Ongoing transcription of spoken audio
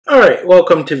Alright,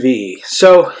 welcome to VE.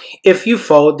 So, if you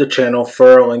followed the channel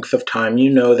for a length of time, you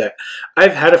know that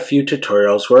I've had a few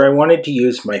tutorials where I wanted to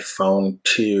use my phone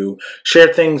to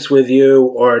share things with you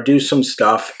or do some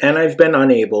stuff, and I've been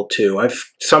unable to.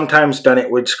 I've sometimes done it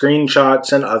with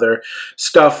screenshots and other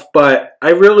stuff, but I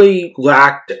really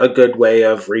lacked a good way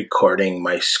of recording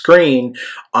my screen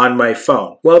on my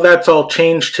phone. Well, that's all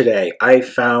changed today. I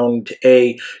found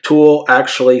a tool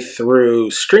actually through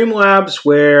Streamlabs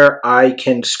where I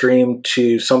can stream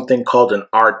to something called an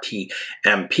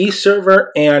RTMP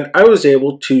server, and I was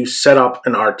able to set up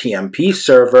an RTMP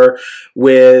server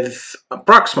with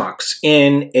Proxmox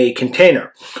in a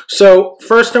container. So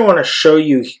first I want to show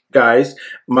you guys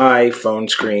my phone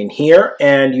screen here,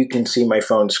 and you can see my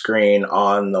phone screen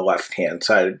on the left hand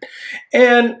side,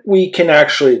 and we can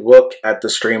actually look at the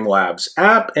Streamlabs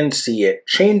app and see it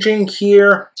changing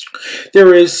here.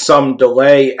 There is some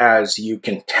delay, as you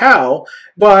can tell,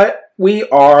 but we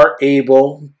are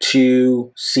able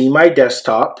to see my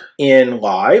desktop in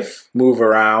live, move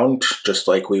around just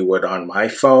like we would on my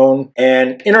phone,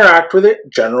 and interact with it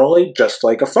generally just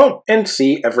like a phone, and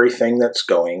see everything that's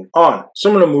going on. So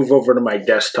I'm going to move over to my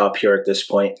desktop here at this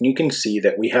point, and you can see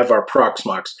that we have our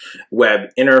Proxmox web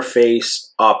interface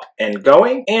up and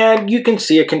going, and you can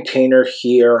see a container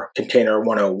here, container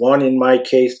 101 in my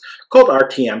case, called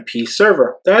RTMP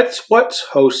server. That's what's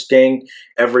hosting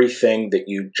everything that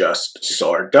you just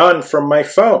saw done from my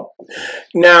phone.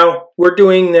 Now, we're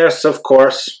doing this, of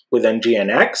course, with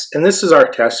nginx, and this is our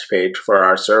test page for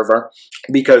our server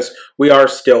because we are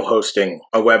still hosting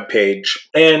a web page.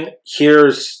 And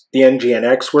here's the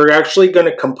nginx. We're actually going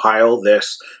to compile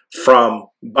this from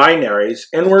binaries,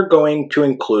 and we're going to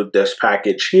include this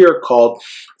package here called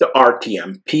the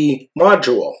RTMP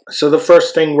module. So the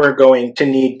first thing we're going to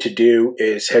need to do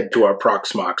is head to our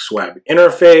Proxmox web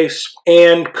interface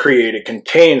and create a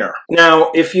container.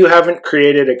 Now, if you haven't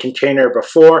created a container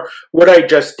before, what I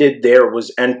just did there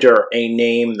was enter a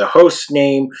name, the host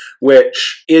name,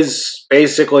 which is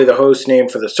basically the host name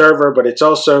for the server, but it's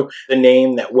also the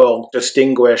name that will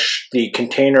distinguish the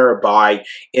container by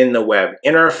in the web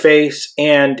interface,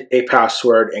 and a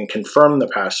password, and confirm the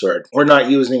password. We're not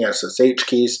using SSH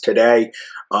keys today.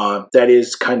 That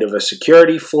is kind of a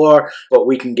security flaw, but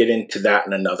we can get into that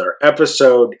in another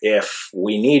episode if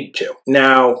we need to.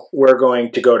 Now we're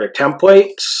going to go to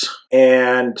templates,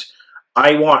 and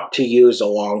I want to use a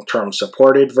long-term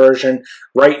supported version.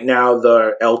 Right now,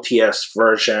 the LTS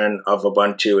version of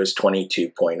Ubuntu is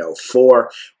 22.04.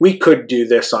 We could do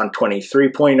this on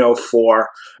 23.04,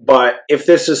 but if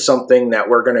this is something that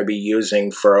we're going to be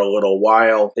using for a little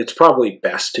while, it's probably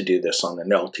best to do this on an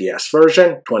LTS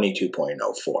version,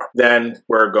 22.04. Then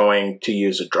we're going to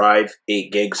use a drive.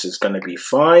 8 gigs is going to be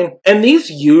fine. And these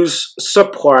use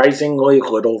surprisingly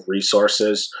little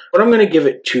resources, but I'm going to give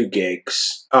it 2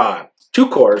 gigs. 2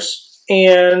 cores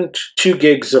and 2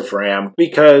 gigs of RAM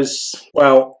because,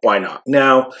 well, why not?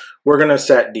 Now, we're going to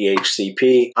set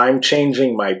DHCP. I'm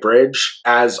changing my bridge.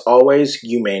 As always,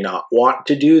 you may not want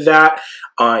to do that.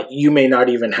 You may not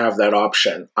even have that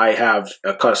option. I have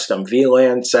a custom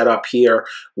VLAN set up here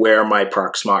where my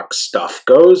Proxmox stuff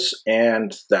goes,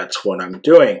 and that's what I'm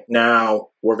doing.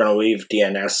 Now, we're going to leave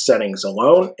DNS settings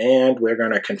alone, and we're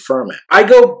going to confirm it. I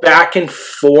go back and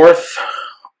forth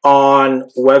on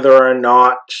whether or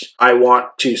not I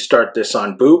want to start this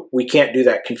on boot. We can't do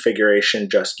that configuration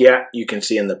just yet. You can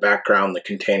see in the background the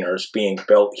container is being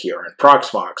built here in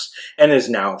Proxmox and is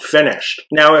now finished.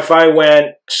 Now, if I went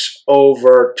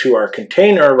over to our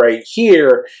container right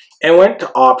here and went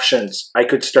to options, I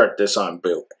could start this on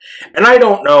boot. And I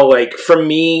don't know, like, for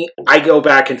me, I go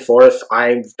back and forth.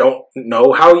 I don't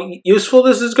know how useful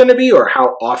this is going to be or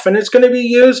how often it's going to be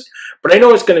used, but I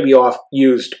know it's going to be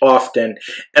used often.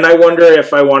 And I wonder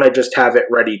if I want to just have it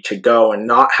ready to go and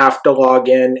not have to log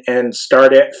in and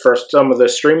start it for some of the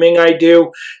streaming I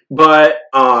do. But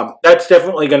that's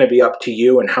definitely going to be up to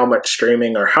you and how much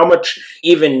streaming or how much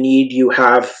even need you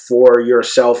have for your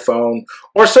cell phone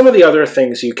or some of the other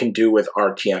things you can do with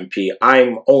RTMP.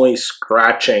 I'm only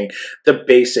scratching the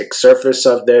basic surface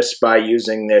of this by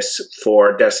using this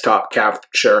for desktop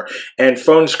capture and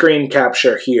phone screen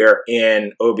capture here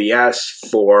in OBS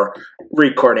for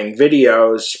recording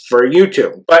videos for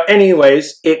YouTube. But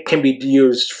anyways, it can be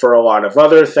used for a lot of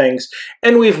other things,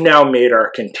 and we've now made our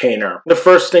container. The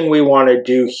first thing we want to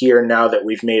do here now that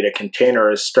we've made a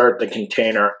container is start the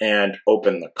container and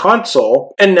open the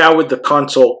console. And now with the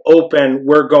console open,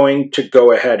 we're going to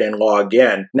go ahead and log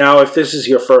in. Now, if this is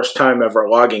your first time ever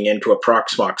logging into a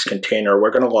Proxmox container,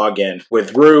 we're going to log in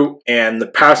with root and the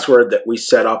password that we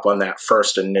set up on that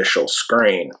first initial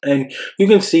screen. And you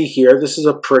can see here, this is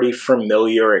a pretty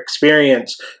familiar experience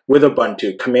experience with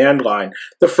Ubuntu command line,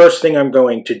 the first thing I'm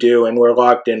going to do, and we're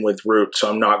logged in with root, so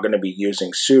I'm not going to be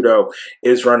using sudo,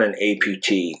 is run an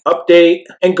apt update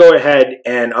and go ahead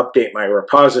and update my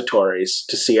repositories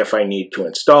to see if I need to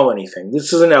install anything.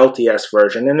 This is an LTS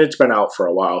version and it's been out for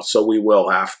a while, so we will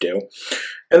have to.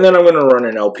 And then I'm going to run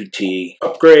an lpt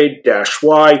upgrade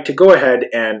 -y to go ahead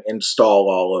and install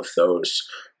all of those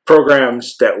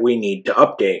programs that we need to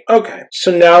update. Okay,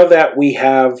 so now that we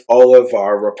have all of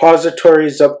our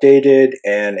repositories updated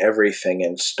and everything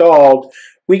installed,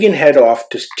 we can head off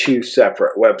to two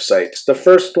separate websites. The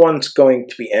first one's going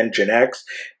to be nginx,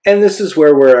 and this is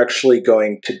where we're actually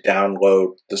going to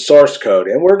download the source code,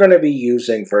 and we're going to be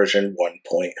using version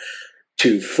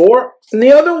 1.24. And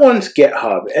the other one's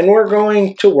GitHub, and we're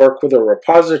going to work with a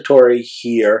repository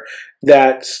here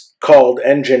that's called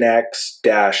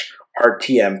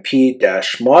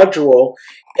nginx-rtmp-module,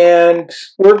 and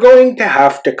we're going to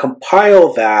have to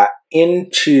compile that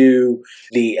into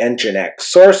the nginx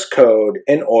source code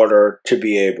in order to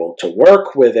be able to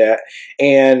work with it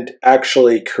and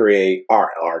actually create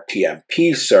our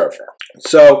RTMP server.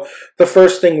 So the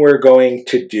first thing we're going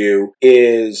to do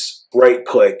is right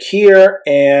click here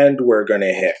and we're going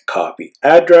to hit copy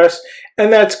address,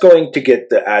 and that's going to get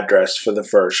the address for the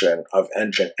version of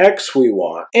nginx we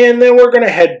want. And then we're going to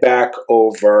head back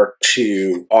over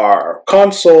to our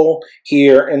console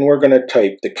here and we're going to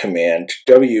type the command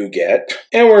wget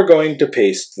and we're going to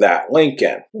paste that link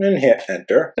in and hit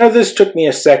enter. Now this took me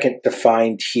a second to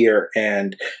find here,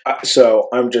 and so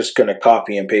I'm just going to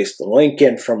copy and paste the link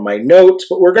in from my notes,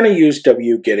 but we're going to use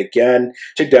wget again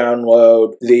to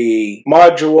download the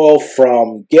module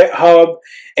from GitHub.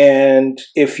 And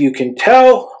if you can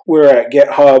tell, we're at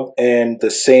GitHub and the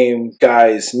same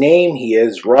guy's name, he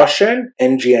is Russian,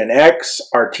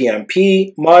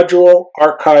 nginx-rtmp module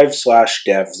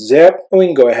archive/dev zip. And we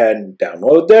can go ahead and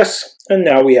download this. And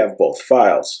now we have both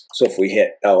files. So if we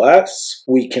hit ls,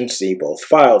 we can see both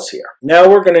files here. Now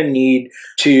we're going to need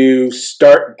to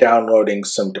start downloading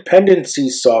some dependency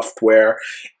software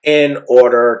in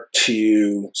order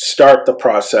to start the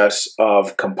process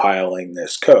of compiling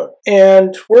this code.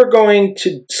 And we're going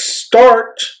to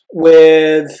start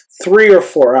with 3 or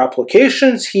 4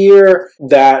 applications here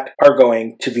that are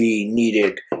going to be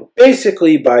needed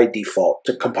basically by default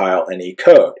to compile any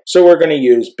code. So we're going to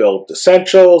use build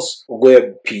essentials,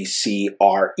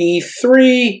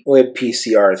 libpcre3,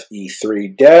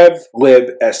 libpcre3dev,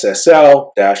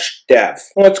 libssl-dev.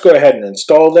 Let's go ahead and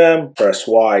install them. Press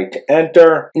Y to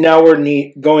enter. Now we're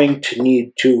going to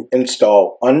need to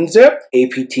install unzip,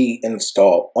 apt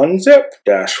install unzip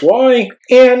 -y,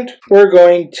 and we're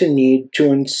going to need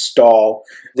to install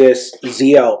this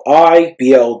zli-blg-dev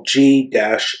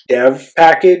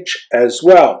package as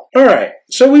well. All right,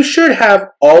 so we should have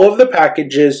all of the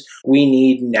packages we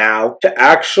need now to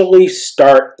actually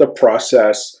start the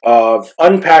process of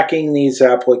unpacking these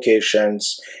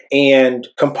applications and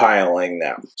compiling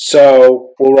them.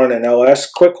 So we'll run an ls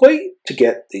quickly to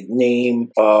get the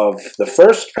name of the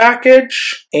first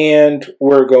package, and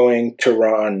we're going to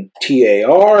run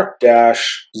tar-zxvf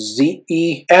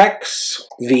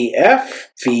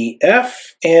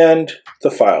and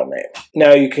the file name.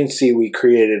 Now you can see we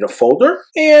created a folder,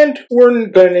 and we're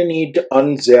going to need to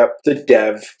unzip the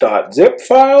dev.zip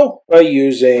file by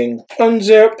using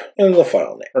unzip and the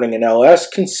file name. Running an ls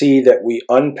can see that we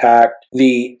unpacked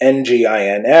the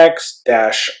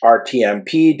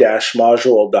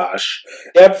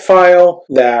nginx-rtmp-module-dev file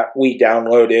that we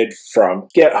downloaded from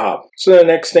GitHub. So the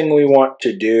next thing we want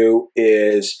to do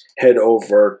is head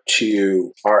over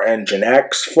to our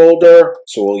nginx folder.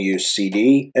 So we'll use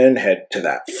cd and head to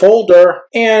that folder,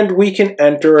 and we can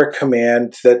enter a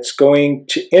command that's going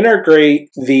to integrate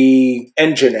the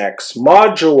nginx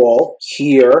module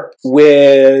here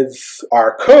with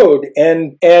our code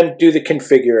and do the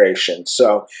configuration.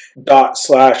 So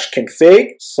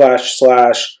 /config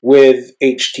 / with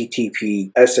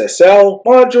http SSL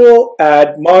module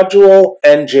add module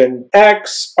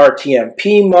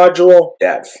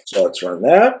nginx-rtmp-module-dev. So let's run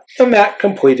that, and that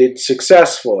completed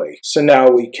successfully. So now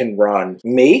we can run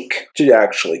make to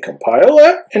actually compile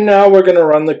it, and now we're going to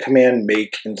run the command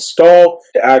make install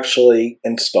to actually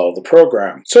install the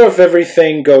program. So if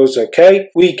everything goes okay,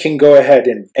 we can go ahead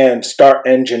and start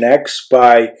nginx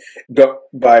by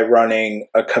running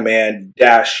a command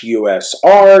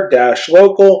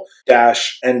 -usr-local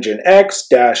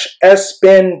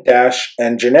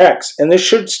nginx-sbin-nginx, and this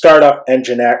should start up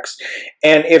nginx,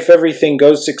 and if everything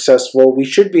goes successful, we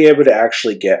should be able to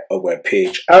actually get a web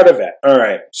page out of it. All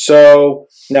right, so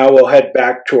now we'll head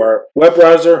back to our web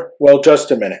browser. Well,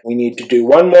 just a minute. We need to do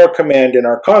one more command in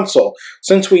our console.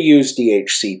 Since we use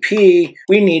DHCP,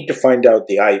 we need to find out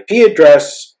the IP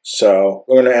address. So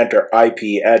we're going to enter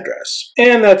IP address,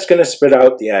 and that's going to spit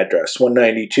out the address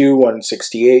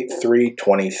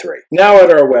 192.168.323. Now at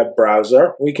our web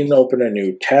browser, we can open a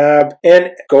new tab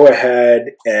and go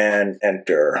ahead and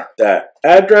enter that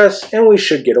address, and we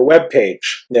should get a web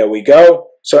page. There we go.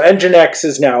 So nginx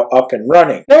is now up and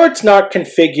running. Now it's not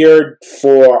configured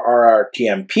for our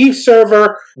RTMP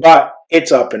server, but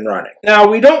it's up and running. Now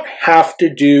we don't have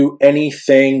to do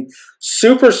anything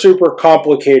super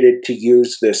complicated to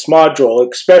use this module,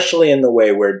 especially in the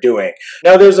way we're doing.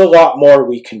 Now there's a lot more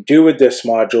we can do with this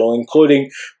module,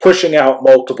 including pushing out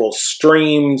multiple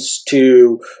streams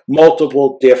to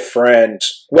multiple different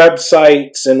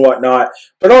websites and whatnot,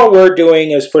 but all we're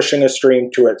doing is pushing a stream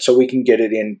to it so we can get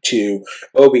it into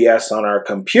OBS on our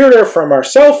computer from our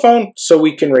cell phone, so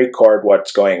we can record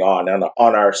what's going on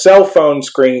our cell phone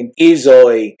screen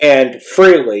easily and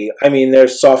freely. I mean,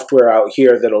 there's software out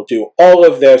here that'll do all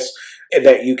of this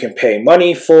that you can pay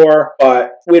money for,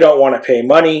 but we don't want to pay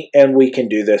money, and we can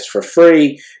do this for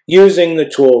free using the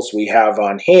tools we have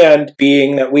on hand,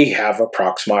 being that we have a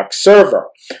Proxmox server.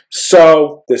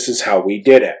 So this is how we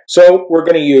did it. So we're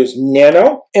going to use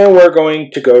nano, and we're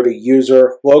going to go to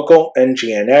user local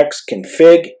nginx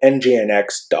config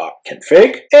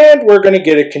nginx.config, and we're going to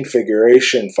get a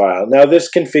configuration file. Now this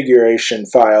configuration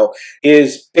file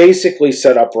is basically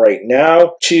set up right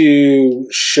now to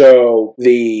show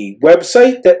the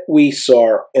website that we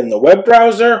saw in the web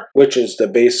browser, which is the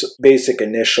basic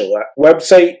initial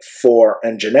website for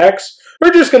nginx.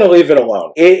 We're just going to leave it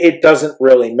alone. It doesn't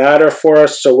really matter for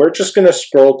us, so we're just going to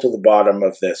scroll to the bottom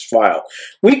of this file.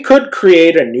 We could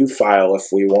create a new file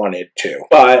if we wanted to,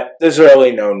 but there's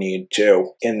really no need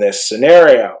to in this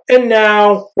scenario. And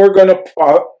now we're going to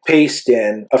paste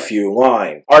in a few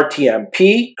lines.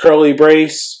 RTMP, curly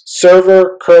brace,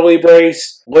 server, curly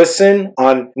brace, listen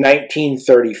on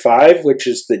 1935, which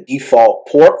is the default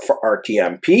port for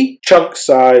RTMP, chunk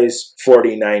size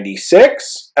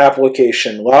 4096,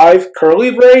 application live, curly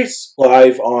brace,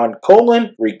 live on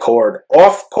colon, record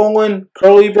off colon,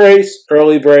 curly brace,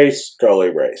 curly brace, curly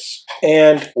brace.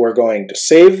 And we're going to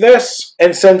save this.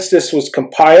 And since this was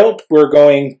compiled, we're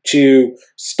going to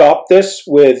stop this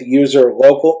with user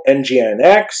local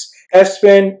nginx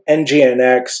sbin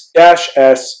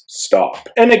nginx-s stop.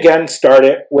 And again, start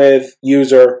it with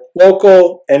user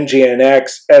local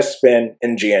nginx sbin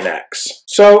nginx.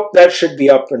 So that should be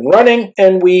up and running,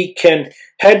 and we can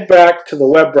head back to the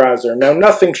web browser. Now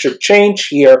nothing should change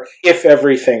here if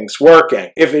everything's working.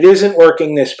 If it isn't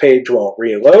working, this page won't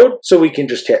reload, so we can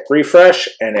just hit refresh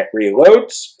and it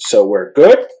reloads, so we're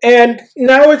good. And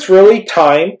now it's really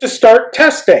time to start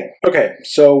testing. Okay,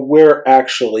 so we're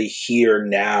actually here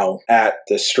now at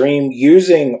the stream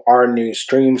using our new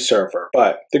stream server,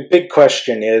 but the big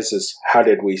question is how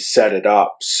did we set it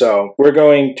up? So we're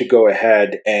going to go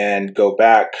ahead and go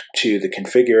back to the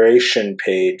configuration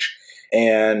page,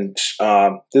 and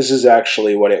this is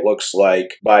actually what it looks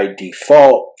like by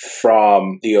default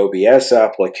from the OBS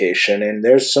application. And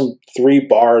there's some 3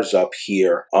 bars up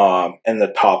here in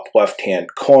the top left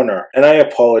hand corner, and I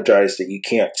apologize that you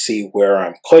can't see where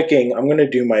I'm clicking. I'm going to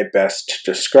do my best to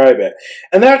describe it,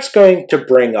 and that's going to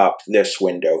bring up this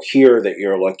window here that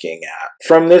you're looking at.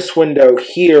 From this window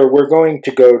here, we're going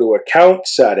to go to account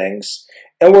settings,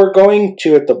 and we're going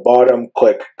to, at the bottom,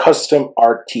 click Custom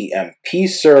RTMP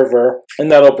Server,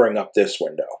 and that'll bring up this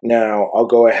window. Now, I'll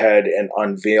go ahead and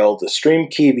unveil the stream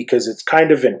key because it's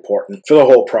kind of important for the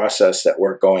whole process that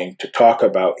we're going to talk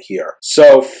about here.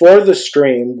 So for the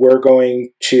stream, we're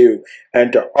going to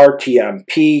enter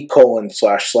RTMP :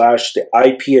 the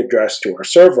IP address to our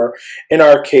server, in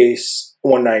our case,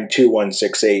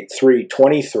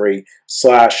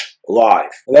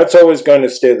 192.168.323/live. That's always going to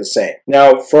stay the same.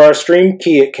 Now, for our stream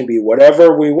key, it can be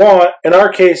whatever we want. In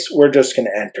our case, we're just going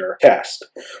to enter test.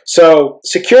 So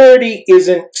security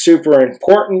isn't super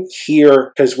important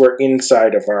here because we're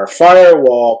inside of our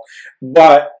firewall,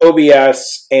 but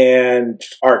OBS and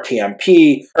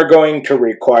RTMP are going to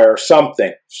require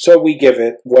something. So we give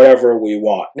it whatever we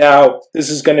want. Now, this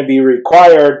is going to be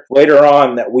required later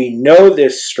on that we know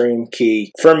this stream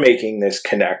key for making this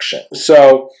connection.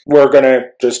 So we're going going to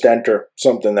just enter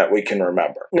something that we can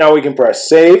remember. Now we can press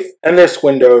save, and this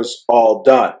window's all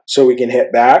done. So we can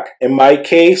hit back. In my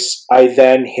case, I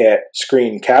then hit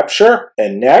screen capture,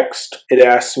 and next it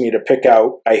asks me to pick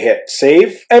out, I hit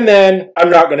save, and then I'm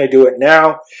not going to do it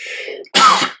now.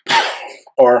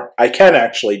 Or I can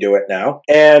actually do it now,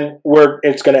 and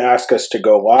it's going to ask us to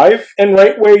go live, and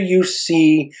right where you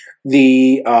see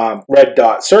the red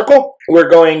dot circle, we're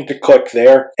going to click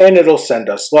there, and it'll send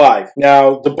us live.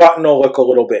 Now, the button will look a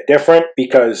little bit different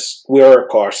because we're, of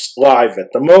course, live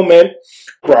at the moment,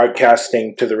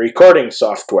 broadcasting to the recording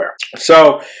software.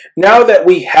 So now that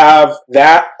we have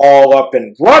that all up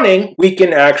and running, we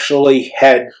can actually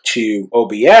head to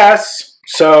OBS.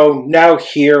 So now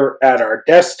here at our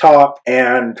desktop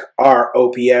and our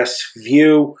OBS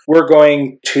view, we're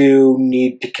going to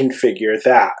need to configure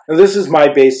that. Now, this is my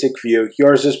basic view.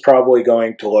 Yours is probably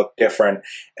going to look different,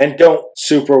 and don't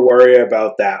super worry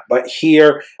about that. But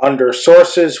here under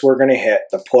sources, we're going to hit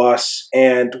the plus,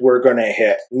 and we're going to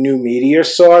hit new media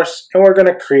source, and we're going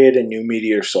to create a new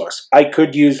media source. I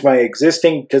could use my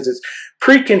existing because it's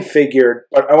pre-configured,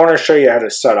 but I want to show you how to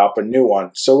set up a new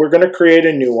one. So we're going to create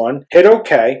a new one, hit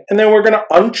OK, and then we're going to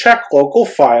uncheck local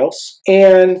files,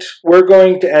 and we're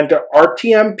going to enter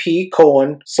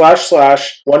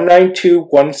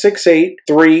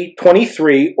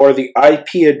RTMP://192.168.3.23, or the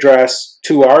IP address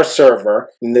to our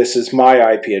server, and this is my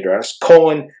IP address,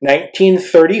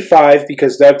 :1935,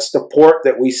 because that's the port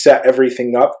that we set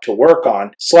everything up to work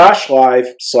on,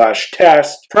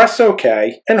 /live/test, press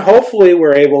OK, and hopefully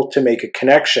we're able to make a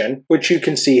connection, which you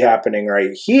can see happening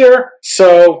right here.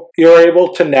 So you're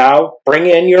able to now bring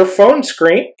in your phone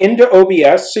screen into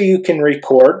OBS so you can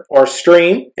record or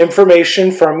stream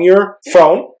information from your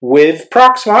phone with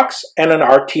Proxmox and an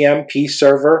RTMP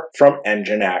server from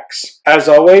nginx. As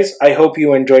always, I hope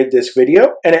you enjoyed this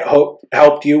video, and it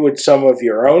helped you with some of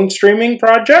your own streaming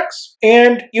projects,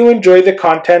 and you enjoy the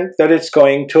content that it's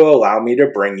going to allow me to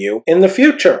bring you in the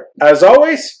future. As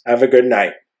always, have a good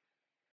night.